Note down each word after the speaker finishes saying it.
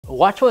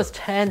WatchOS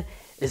 10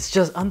 is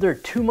just under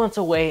 2 months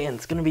away, and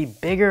it's going to be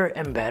bigger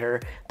and better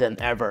than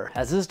ever,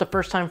 as this is the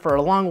first time for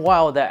a long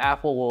while that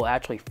Apple will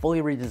actually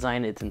fully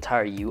redesign its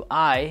entire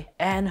UI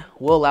and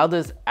will allow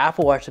this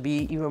Apple Watch to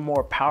be even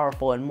more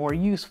powerful and more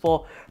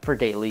useful for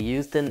daily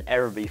use than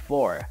ever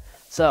before.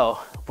 So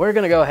we're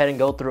going to go ahead and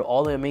go through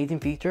all the amazing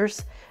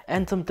features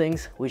and some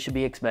things we should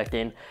be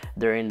expecting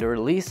during the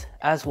release,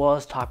 as well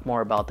as talk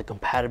more about the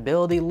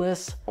compatibility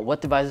list, what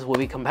devices will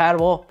be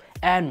compatible,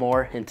 and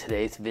more in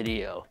today's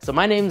video. So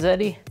my name's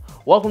Eddie.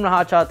 Welcome to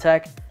Hotshot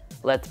Tech.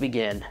 Let's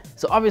begin.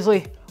 So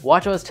obviously,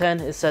 WatchOS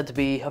 10 is set to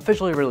be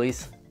officially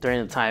released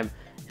during the time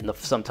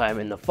sometime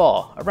in the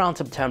fall. Around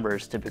September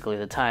is typically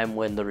the time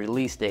when the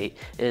release date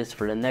is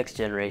for the next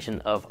generation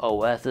of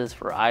OSs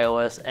for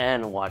iOS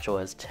and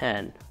WatchOS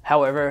 10.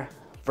 However,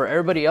 for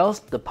everybody else,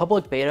 the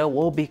public beta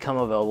will become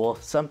available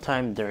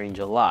sometime during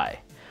July.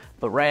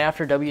 But right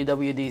after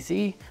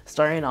WWDC,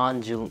 starting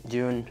on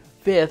June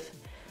 5th,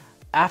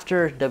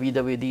 after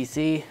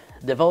WWDC,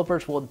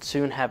 developers will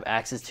soon have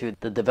access to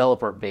the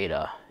developer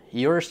beta.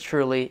 Yours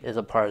truly is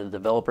a part of the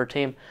developer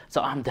team,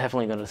 so I'm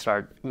definitely going to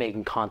start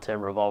making content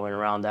revolving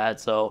around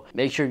that. So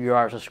make sure you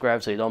are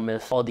subscribed so you don't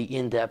miss all the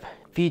in-depth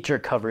feature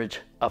coverage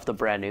of the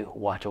brand new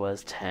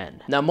WatchOS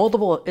 10. Now,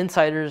 multiple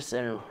insiders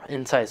and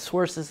inside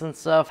sources and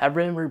stuff have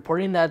been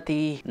reporting that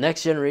the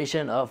next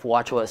generation of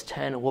WatchOS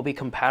 10 will be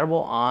compatible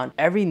on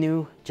every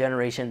new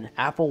generation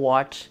Apple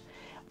Watch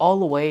all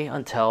the way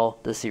until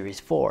the Series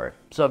 4.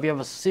 So if you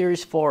have a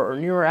Series 4 or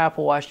newer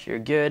Apple Watch, you're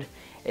good.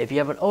 If you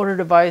have an older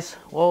device,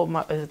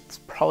 well, it's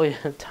probably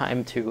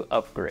time to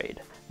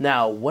upgrade.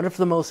 Now, one of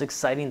the most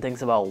exciting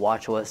things about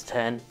WatchOS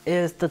 10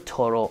 is the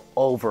total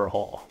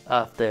overhaul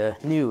of the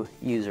new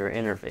user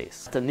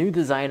interface. The new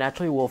design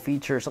actually will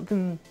feature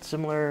something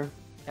similar,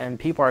 and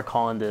people are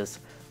calling this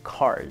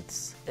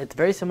cards. It's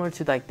very similar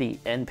to like the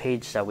end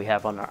page that we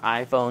have on our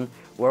iPhone,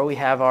 where we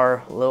have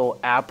our little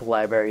app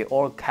library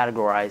all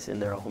categorized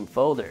in their own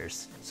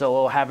folders. So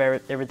we'll have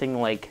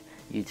everything like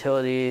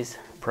utilities,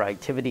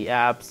 productivity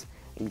apps,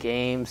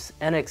 games,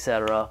 and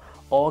etc.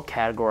 all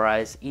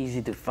categorized,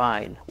 easy to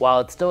find.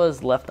 While it still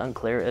is left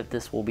unclear if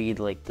this will be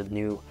like the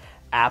new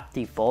app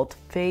default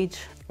page,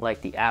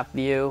 like the app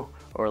view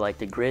or like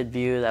the grid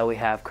view that we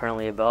have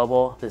currently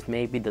available. This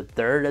may be the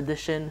 3rd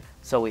edition,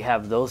 so we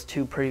have those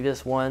two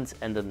previous ones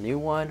and the new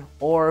one,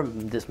 or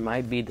this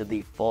might be the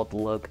default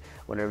look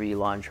whenever you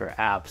launch your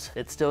apps.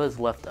 It still is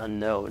left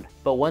unknown.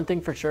 But one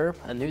thing for sure,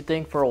 a new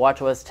thing for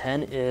WatchOS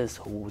 10 is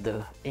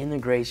the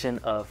integration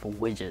of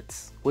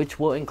widgets, which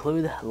will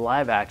include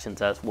live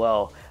actions as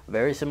well.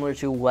 Very similar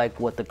to like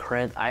what the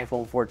current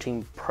iPhone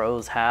 14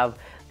 Pros have,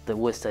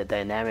 with the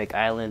dynamic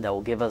island that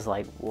will give us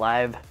like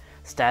live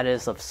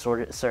status of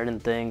certain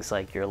things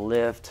like your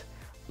Lyft,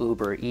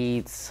 Uber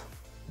Eats,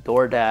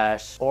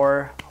 DoorDash,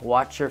 or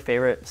watch your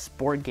favorite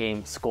sport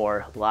game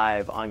score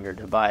live on your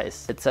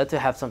device. It's said to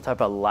have some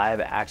type of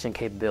live action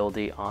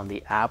capability on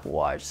the Apple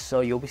Watch,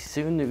 so you'll be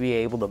soon to be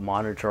able to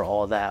monitor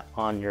all that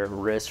on your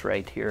wrist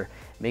right here,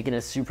 making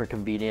it super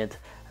convenient.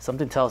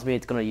 Something tells me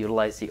it's going to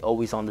utilize the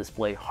always on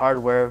display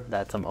hardware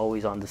that some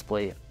always on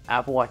display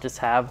Apple Watches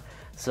have,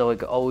 so it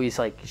can always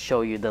like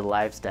show you the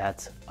live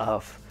stats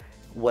of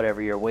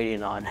whatever you're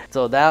waiting on.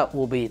 So that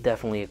will be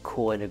definitely a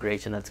cool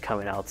integration that's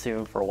coming out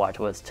soon for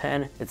WatchOS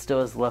 10. It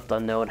still is left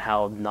unknown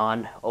how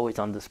non-always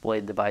on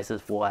display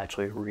devices will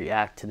actually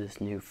react to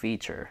this new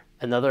feature.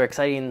 Another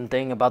exciting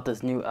thing about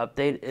this new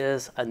update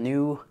is a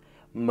new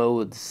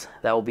modes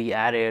that will be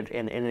added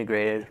and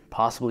integrated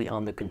possibly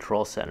on the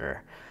control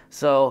center.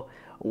 So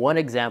one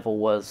example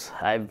was,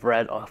 I've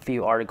read a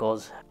few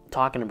articles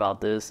talking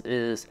about this,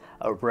 is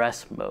a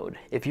rest mode.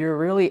 If you're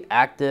really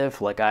active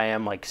like I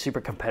am, like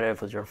super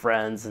competitive with your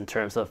friends in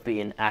terms of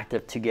being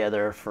active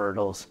together for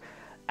those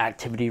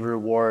activity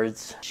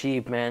rewards,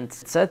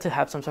 achievements, it's said to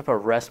have some type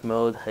of rest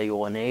mode that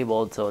you'll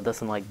enable so it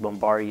doesn't like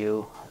bombard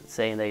you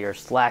saying that you're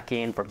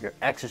slacking from your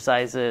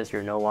exercises,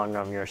 you're no longer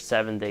on your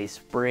 7-day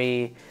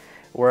spree,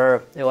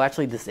 where it will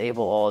actually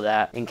disable all of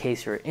that in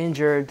case you're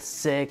injured,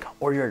 sick,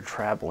 or you're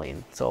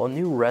traveling. So a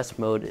new rest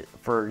mode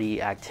for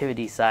the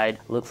activity side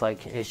looks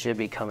like it should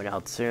be coming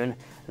out soon.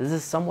 This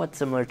is somewhat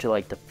similar to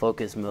like the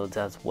focus modes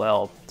as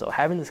well. So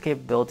having this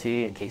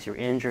capability in case you're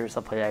injured or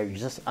stuff like that, you're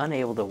just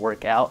unable to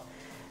work out,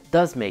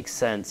 does make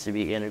sense to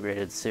be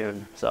integrated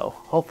soon. So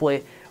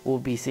hopefully we'll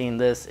be seeing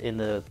this in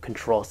the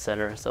control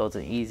center, so it's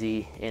an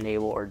easy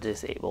enable or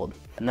disabled.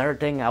 Another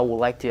thing I would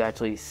like to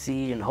actually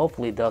see, and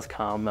hopefully does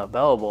come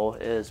available,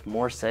 is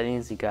more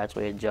settings you can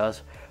actually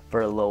adjust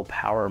for a low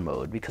power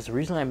mode. Because the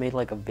reason I made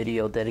like a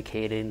video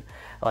dedicating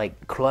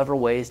like clever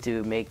ways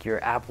to make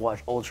your Apple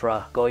Watch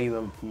Ultra go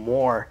even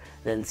more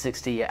than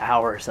 60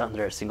 hours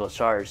under a single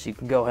charge, so you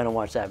can go ahead and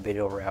watch that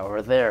video right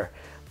over there.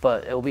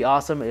 But it would be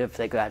awesome if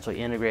they could actually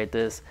integrate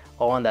this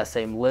all on that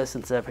same list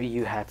instead of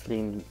you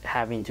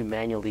having to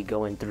manually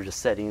go in through the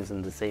settings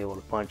and disable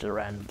a bunch of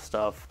random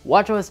stuff.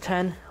 WatchOS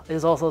 10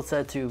 is also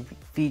said to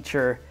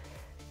feature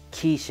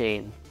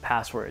KEYCHAIN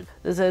password.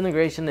 This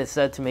integration is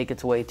set to make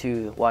its way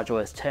to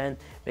WatchOS 10,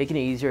 making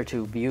it easier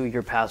to view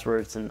your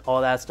passwords and all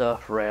that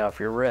stuff right off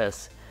your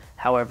wrist.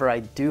 However, I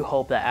do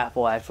hope that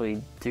Apple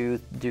actually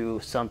do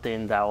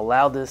something that will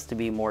allow this to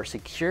be more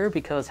secure,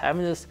 because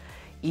having this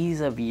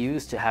ease of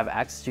use to have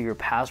access to your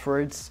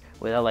passwords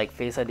without like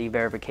Face ID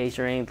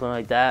verification or anything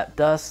like that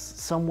does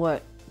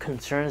somewhat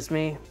concerns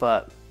me.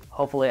 But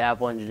hopefully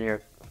Apple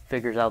engineer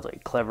figures out a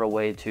clever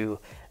way to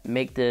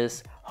make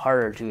this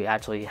harder to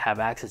actually have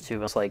access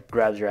to. It's like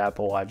grabs your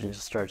Apple Watch and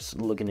just starts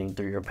looking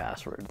through your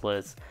password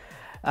list.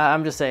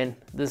 I'm just saying,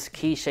 this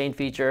KEYCHAIN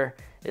feature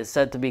is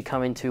said to be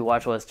coming to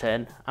WatchOS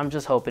 10. I'm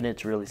just hoping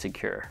it's really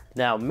secure.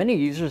 Now, many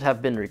users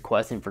have been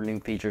requesting for new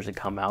features to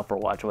come out for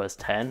WatchOS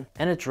 10,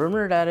 and it's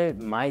rumored that it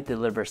might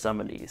deliver some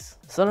of these.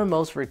 Some of the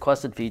most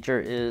requested feature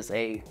is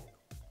a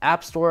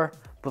app store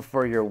but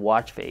for your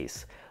watch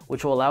face,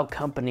 which will allow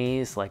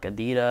companies like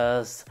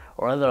Adidas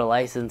or other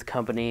licensed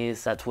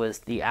companies that's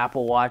with the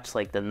Apple Watch,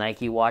 like the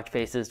Nike watch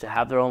faces, to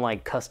have their own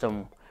like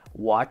custom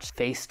watch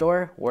face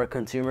store where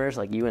consumers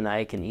like you and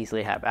I can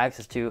easily have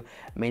access to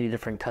many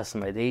different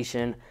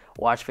customization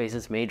watch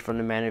faces made from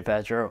the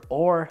manufacturer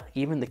or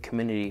even the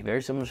community.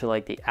 Very similar to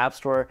like the App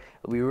Store.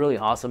 It would be really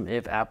awesome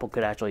if Apple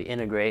could actually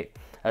integrate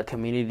a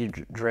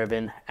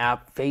community-driven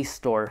app face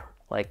store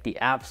like the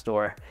App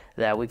Store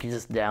that we can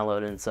just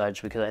download and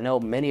such, because I know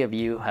many of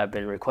you have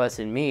been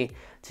requesting me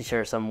to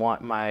share some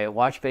my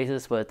watch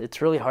faces, but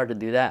it's really hard to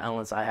do that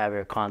unless I have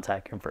your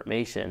contact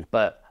information.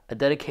 But a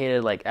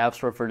dedicated like app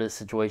store for this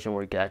situation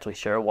where you can actually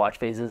share watch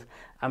faces,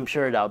 I'm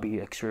sure that'll be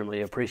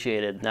extremely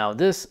appreciated. Now,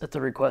 this is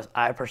a request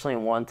I personally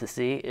want to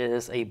see,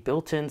 is a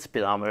built-in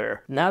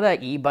speedometer. Now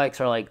that e-bikes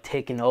are like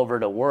taking over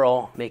the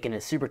world, making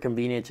it super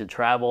convenient to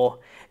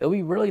travel, it would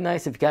be really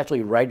nice if you could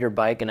actually ride your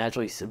bike and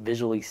actually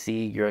visually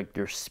see your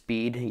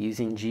speed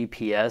using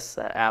GPS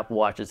that Apple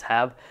Watches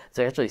have,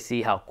 so actually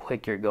see how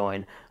quick you're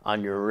going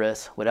on your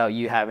wrist without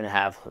you having to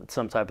have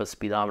some type of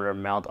speedometer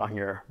mount on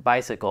your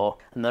bicycle.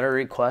 Another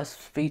request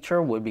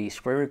feature would be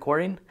screen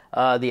recording.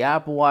 The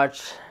Apple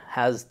Watch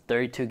has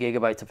 32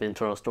 gigabytes of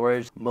internal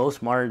storage.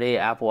 Most modern day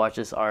Apple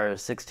Watches are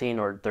 16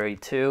 or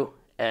 32,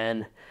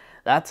 and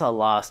that's a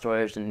lot of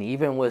storage. And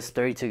even with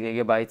 32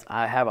 gigabytes,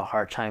 I have a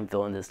hard time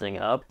filling this thing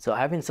up. So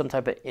having some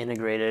type of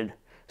integrated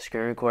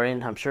screen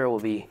recording, I'm sure will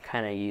be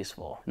kind of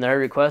useful. Another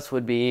request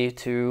would be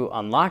to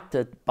unlock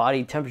the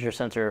body temperature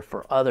sensor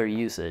for other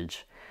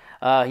usage.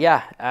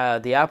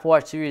 The Apple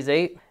Watch Series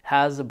 8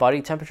 has a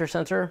body temperature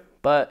sensor,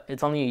 but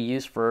it's only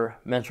used for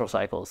menstrual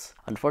cycles.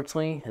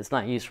 Unfortunately, it's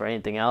not used for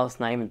anything else.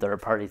 Not even third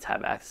parties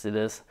have access to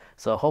this.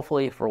 So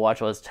hopefully for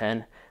WatchOS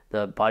 10,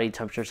 the body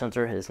temperature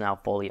sensor is now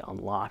fully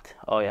unlocked.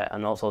 Oh yeah,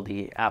 and also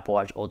the Apple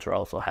Watch Ultra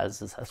also has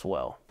this as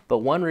well. But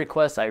one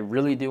request I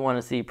really do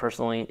want to see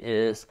personally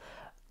is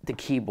the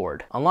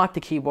keyboard. Unlock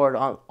the keyboard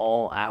on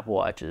all Apple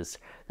Watches.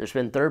 There's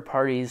been third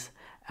parties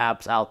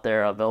apps out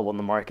there available in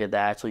the market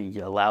that actually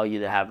allow you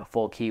to have a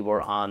full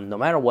keyboard on no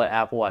matter what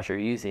Apple Watch you're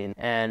using,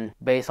 and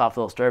based off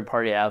those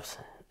third-party apps,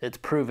 it's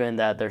proven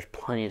that there's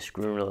plenty of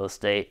screen real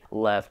estate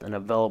left and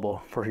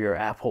available for your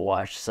Apple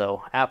Watch.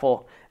 So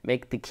Apple,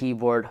 make the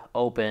keyboard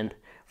open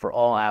for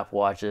all Apple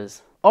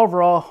Watches.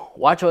 Overall,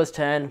 WatchOS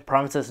 10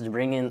 promises to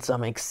bring in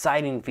some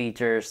exciting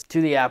features to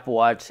the Apple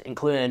Watch,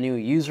 including a new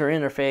user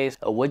interface,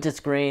 a widget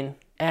screen,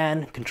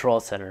 and control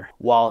center.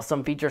 While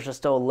some features are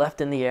still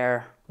left in the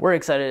air, we're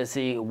excited to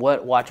see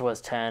what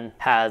WatchOS 10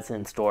 has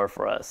in store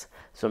for us.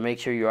 So make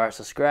sure you are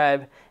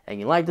subscribed and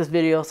you like this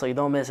video so you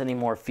don't miss any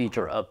more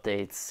future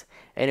updates.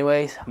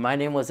 Anyways, my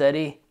name was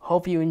Eddie.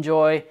 Hope you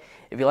enjoy.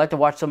 If you'd like to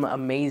watch some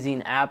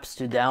amazing apps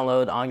to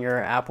download on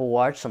your Apple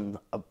Watch, some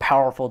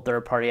powerful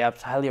third-party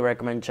apps, I highly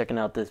recommend checking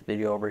out this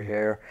video over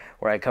here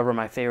where I cover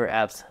my favorite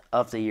apps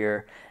of the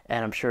year,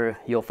 and I'm sure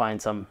you'll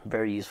find some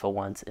very useful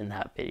ones in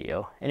that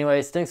video.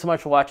 Anyways, thanks so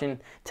much for watching.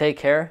 Take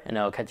care, and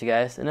I'll catch you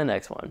guys in the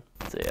next one.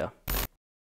 See ya.